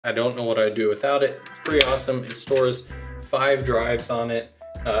I don't know what I'd do without it. It's pretty awesome. It stores 5 drives on it,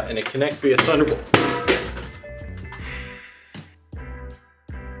 and it connects via Thunderbolt.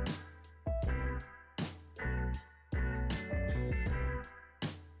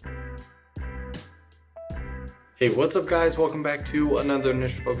 Hey, what's up guys? Welcome back to another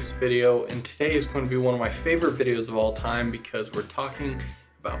initial focus video, and today is going to be one of my favorite videos of all time because we're talking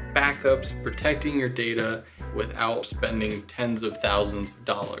about backups, protecting your data without spending tens of thousands of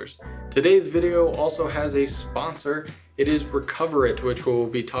dollars. Today's video also has a sponsor. It is Recoverit, which we'll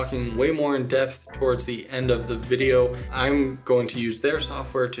be talking way more in depth towards the end of the video. I'm going to use their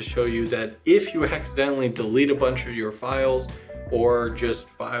software to show you that if you accidentally delete a bunch of your files or just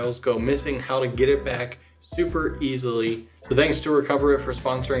files go missing, how to get it back super easily. So thanks to Recoverit for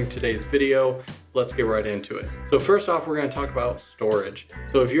sponsoring today's video. Let's get right into it. So first off, we're going to talk about storage.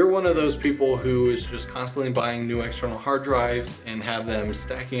 So if you're one of those people who is just constantly buying new external hard drives and have them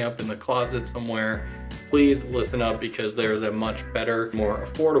stacking up in the closet somewhere, please listen up because there's a much better, more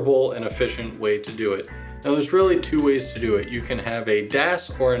affordable and efficient way to do it. Now there's really 2 ways to do it. You can have a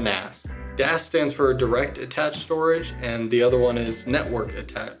DAS or a NAS. DAS stands for direct attached storage, and the other one is network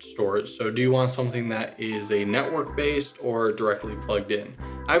attached storage. So do you want something that is a network based or directly plugged in?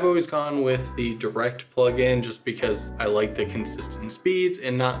 I've always gone with the direct plug-in just because I like the consistent speeds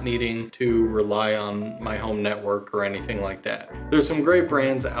and not needing to rely on my home network or anything like that. There's some great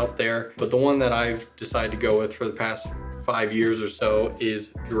brands out there, but the one that I've decided to go with for the past 5 years or so is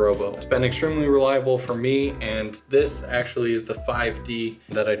Drobo. It's been extremely reliable for me, and this actually is the 5D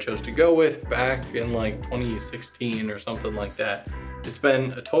that I chose to go with back in like 2016 or something like that. It's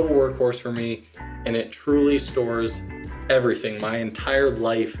been a total workhorse for me, and it truly stores everything. My entire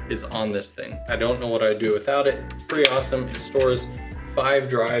life is on this thing. I don't know what I'd do without it. It's pretty awesome. It stores 5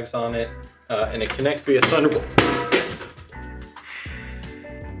 drives on it, and it connects via Thunderbolt.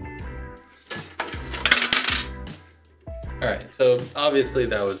 All right, so obviously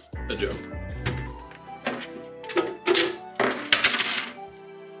that was a joke.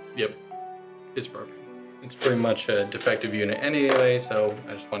 Yep, it's broken. It's pretty much a defective unit anyway, so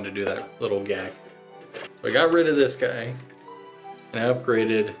I just wanted to do that little gag. So I got rid of this guy and I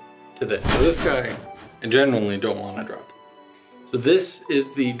upgraded to this. So this guy, I genuinely don't want to drop. So this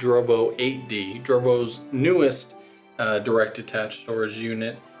is the Drobo 8D, Drobo's newest direct attached storage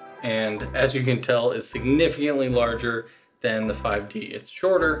unit. And as you can tell, it's significantly larger than the 5D. It's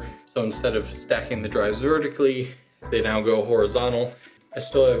shorter, so instead of stacking the drives vertically, they now go horizontal. I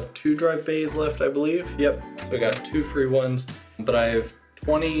still have 2 drive bays left, I believe. Yep, so I got 2 free ones, but I have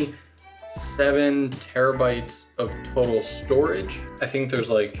 27 terabytes of total storage. I think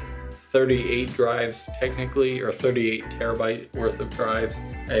there's like 38 drives technically, or 38 terabyte worth of drives.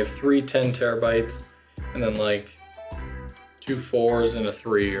 I have 3 10 terabytes, and then like 2 4s and a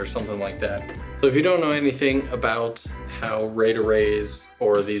 3 or something like that. So if you don't know anything about how RAID arrays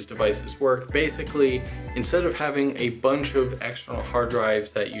or these devices work, basically, instead of having a bunch of external hard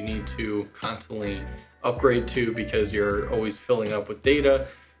drives that you need to constantly upgrade to because you're always filling up with data,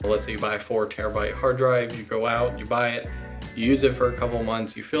 let's say you buy a 4 terabyte hard drive, you go out, you buy it, you use it for a couple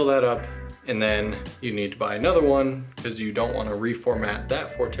months, you fill that up, and then you need to buy another one because you don't want to reformat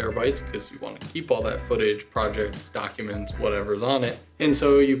that 4 terabytes because you want to keep all that footage, projects, documents, whatever's on it. And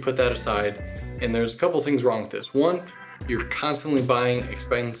so you put that aside, and there's a couple things wrong with this. 1, you're constantly buying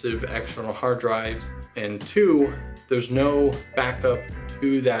expensive external hard drives, and 2, there's no backup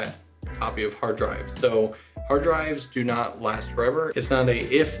to that copy of hard drive. So hard drives do not last forever. It's not a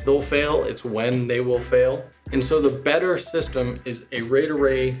if they'll fail, it's when they will fail. And so the better system is a RAID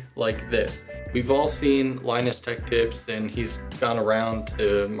array like this. We've all seen Linus Tech Tips, and he's gone around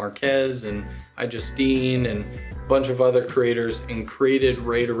to Marquez and iJustine and a bunch of other creators and created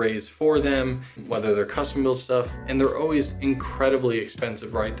RAID arrays for them, whether they're custom built stuff, and they're always incredibly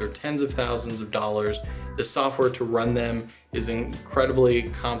expensive, right? They're tens of thousands of dollars. The software to run them is incredibly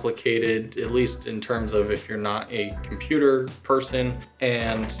complicated, at least in terms of if you're not a computer person,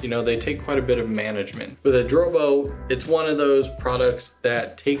 and you know, they take quite a bit of management. With a Drobo, it's one of those products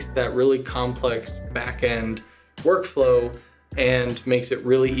that takes that really complex back-end workflow and makes it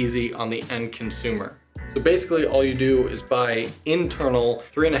really easy on the end consumer. So basically all you do is buy internal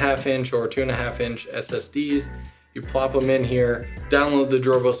 3.5 inch or 2.5 inch SSDs, you plop them in here, download the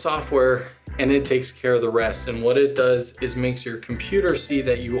Drobo software, and it takes care of the rest. And what it does is makes your computer see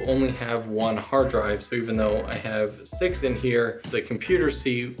that you only have 1 hard drive. So even though I have 6 in here, the computer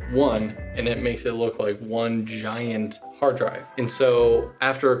see 1, and it makes it look like 1 giant hard drive. And so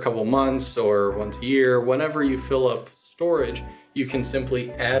after a couple months or once a year, whenever you fill up storage, you can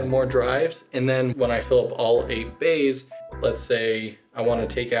simply add more drives. And then when I fill up all 8 bays, let's say I want to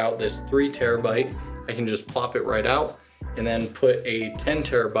take out this 3 terabyte, I can just plop it right out and then put a 10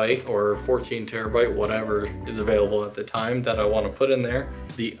 terabyte or 14 terabyte, whatever is available at the time that I want to put in there.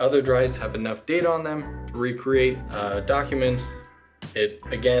 The other drives have enough data on them to recreate documents. It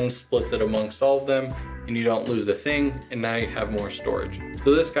again splits it amongst all of them and you don't lose a thing, and now you have more storage.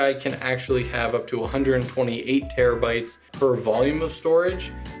 So this guy can actually have up to 128 terabytes per volume of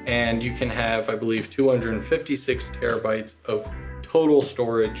storage, and you can have, I believe, 256 terabytes of total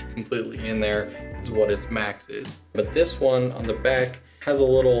storage completely in there is what its max is. But this one on the back has a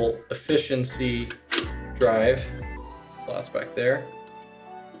little efficiency drive, slots back there.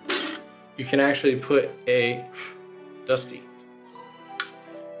 You can actually put a, dusty.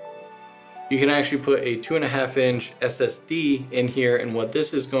 You can actually put a 2.5-inch SSD in here, and what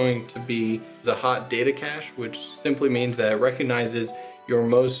this is going to be is a hot data cache, which simply means that it recognizes your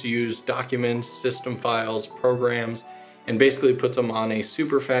most used documents, system files, programs, and basically puts them on a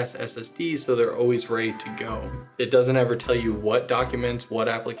super fast SSD so they're always ready to go. It doesn't ever tell you what documents, what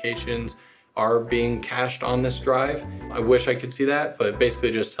applications are being cached on this drive. I wish I could see that, but it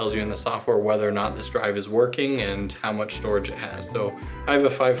basically just tells you in the software whether or not this drive is working and how much storage it has. So I have a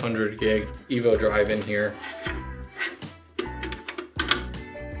 500 gig Evo drive in here. And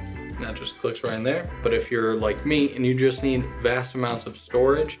that just clicks right in there. But if you're like me and you just need vast amounts of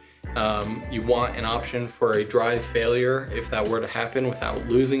storage, you want an option for a drive failure if that were to happen without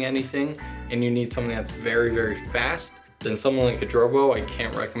losing anything, and you need something that's very, very fast, then something like a Drobo I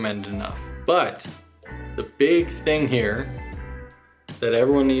can't recommend enough. But the big thing here that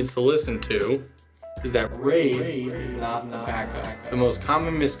everyone needs to listen to is that RAID is not a backup. The most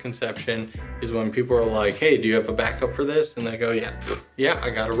common misconception is when people are like, hey, do you have a backup for this? And they go, yeah,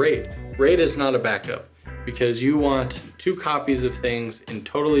 I got a RAID. RAID is not a backup because you want 2 copies of things in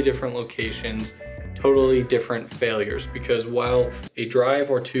totally different locations, totally different failures. Because while a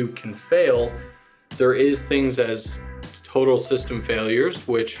drive or 2 can fail, there is things as total system failures,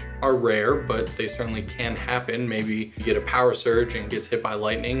 which are rare, but they certainly can happen. Maybe you get a power surge and gets hit by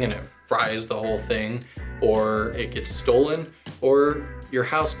lightning and it fries the whole thing, or it gets stolen, or your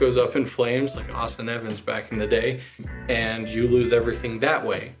house goes up in flames like Austin Evans back in the day, and you lose everything that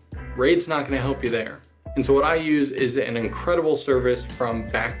way. RAID's not gonna help you there. And so what I use is an incredible service from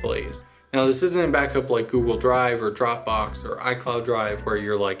Backblaze. Now this isn't a backup like Google Drive or Dropbox or iCloud Drive where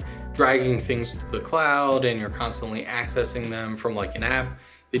you're like dragging things to the cloud and you're constantly accessing them from like an app.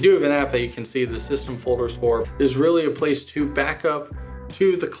 They do have an app that you can see the system folders for. There's really a place to back up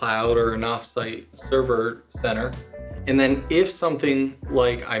to the cloud or an offsite server center. And then if something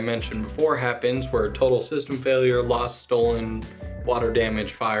like I mentioned before happens, where a total system failure, lost, stolen, water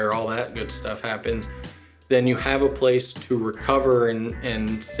damage, fire, all that good stuff happens, then you have a place to recover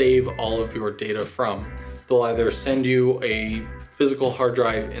and save all of your data from. They'll either send you a physical hard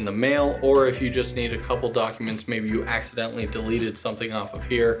drive in the mail, or if you just need a couple documents, maybe you accidentally deleted something off of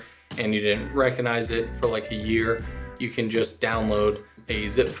here and you didn't recognize it for like a year, you can just download a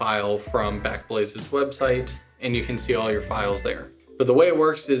zip file from Backblaze's website and you can see all your files there. But the way it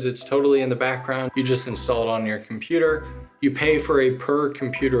works is it's totally in the background. You just install it on your computer. You pay for a per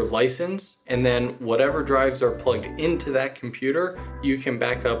computer license, and then whatever drives are plugged into that computer, you can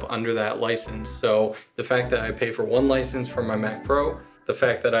back up under that license. So the fact that I pay for 1 license for my Mac Pro, the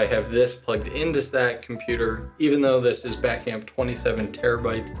fact that I have this plugged into that computer, even though this is backing up 27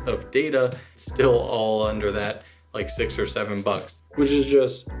 terabytes of data, it's still all under that like $6 or $7, which is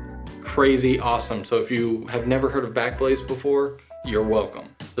just crazy awesome. So if you have never heard of Backblaze before, you're welcome.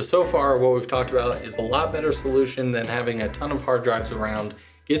 So far what we've talked about is a lot better solution than having a ton of hard drives around.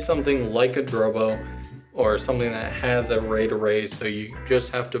 Get something like a Drobo or something that has a RAID array, so you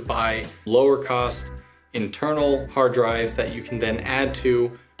just have to buy lower cost internal hard drives that you can then add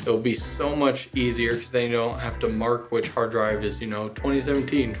to. It'll be so much easier because then you don't have to mark which hard drive is,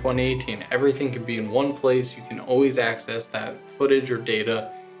 2017, 2018. Everything can be in one place. You can always access that footage or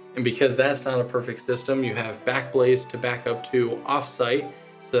data. And because that's not a perfect system, you have Backblaze to back up to offsite.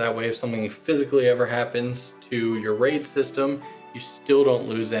 So that way if something physically ever happens to your RAID system, you still don't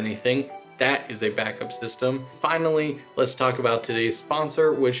lose anything. That is a backup system. Finally, let's talk about today's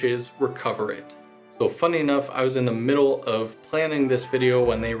sponsor, which is Recoverit. So funny enough, I was in the middle of planning this video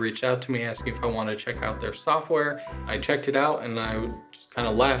when they reached out to me asking if I want to check out their software. I checked it out and I just kind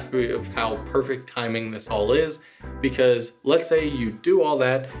of laughed of how perfect timing this all is, because let's say you do all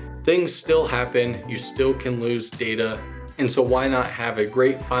that, things still happen, you still can lose data. And so why not have a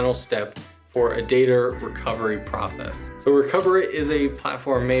great final step for a data recovery process? So Recoverit is a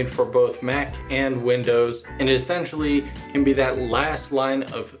platform made for both Mac and Windows, and it essentially can be that last line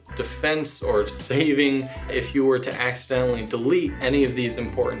of defense or saving if you were to accidentally delete any of these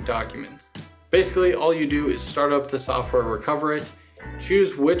important documents. Basically, all you do is start up the software Recoverit,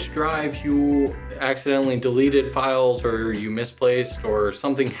 choose which drive you accidentally deleted files or you misplaced or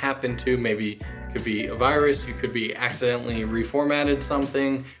something happened to. Maybe it could be a virus, you could be accidentally reformatted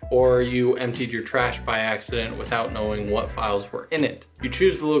something, or you emptied your trash by accident without knowing what files were in it. You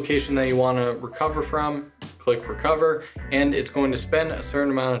choose the location that you want to recover from, click recover, and it's going to spend a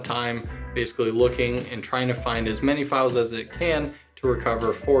certain amount of time basically looking and trying to find as many files as it can to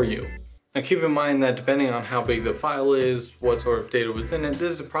recover for you. Now keep in mind that depending on how big the file is, what sort of data was in it,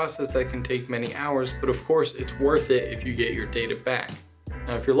 this is a process that can take many hours, but of course it's worth it if you get your data back.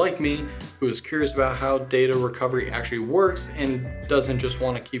 Now if you're like me, who is curious about how data recovery actually works and doesn't just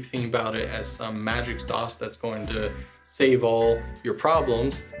want to keep thinking about it as some magic sauce that's going to save all your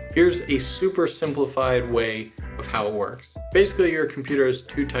problems, here's a super simplified way of how it works. Basically, your computer has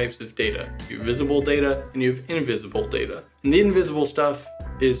two types of data. You have visible data and you have invisible data. And the invisible stuff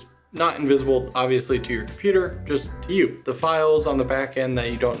is not invisible, obviously, to your computer, just to you. The files on the back end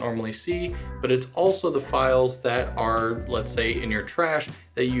that you don't normally see, but it's also the files that are, let's say, in your trash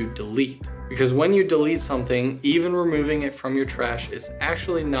that you delete. Because when you delete something, even removing it from your trash, it's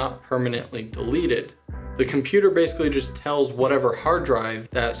actually not permanently deleted. The computer basically just tells whatever hard drive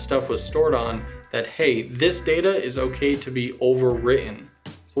that stuff was stored on that, hey, this data is okay to be overwritten.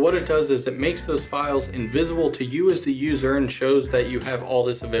 So what it does is it makes those files invisible to you as the user and shows that you have all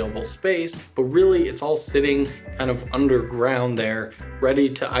this available space, but really it's all sitting kind of underground there, ready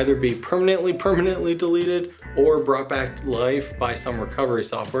to either be permanently deleted or brought back to life by some recovery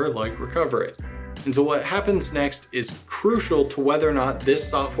software like Recoverit. And so what happens next is crucial to whether or not this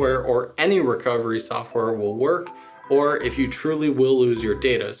software or any recovery software will work, or if you truly will lose your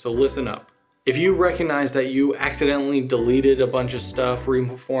data. So listen up. If you recognize that you accidentally deleted a bunch of stuff,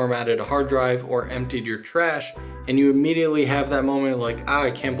 reformatted a hard drive, or emptied your trash, and you immediately have that moment like,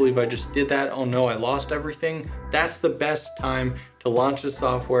 I can't believe I just did that, oh no, I lost everything, that's the best time to launch the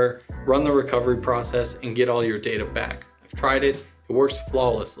software, run the recovery process, and get all your data back. I've tried it, it works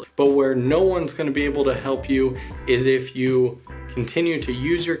flawlessly. But where no one's gonna be able to help you is if you continue to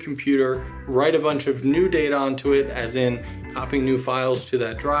use your computer, write a bunch of new data onto it, as in copying new files to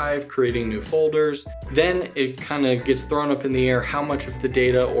that drive, creating new folders, then it kind of gets thrown up in the air how much of the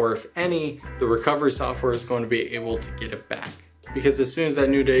data, or if any, the recovery software is going to be able to get it back. Because as soon as that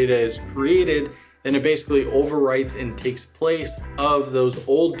new data is created, then it basically overwrites and takes place of those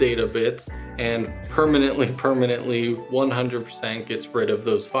old data bits and permanently 100% gets rid of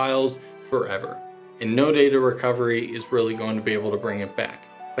those files forever. And no data recovery is really going to be able to bring it back.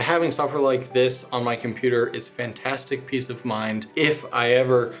 But having software like this on my computer is fantastic peace of mind. If I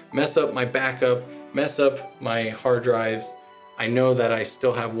ever mess up my backup, mess up my hard drives, I know that I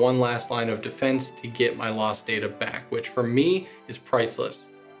still have one last line of defense to get my lost data back, which for me is priceless.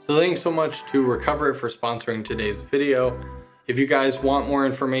 So thanks so much to Recoverit for sponsoring today's video. If you guys want more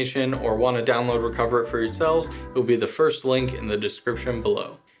information or want to download Recoverit for yourselves, it will be the first link in the description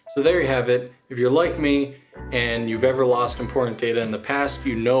below. So there you have it. If you're like me and you've ever lost important data in the past,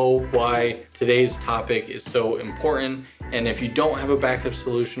 you know why today's topic is so important. And if you don't have a backup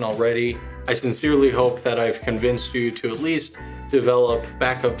solution already, I sincerely hope that I've convinced you to at least develop a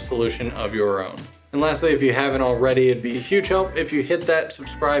backup solution of your own. And lastly, if you haven't already, it'd be a huge help if you hit that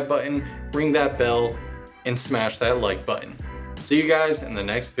subscribe button, ring that bell, and smash that like button. See you guys in the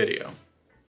next video.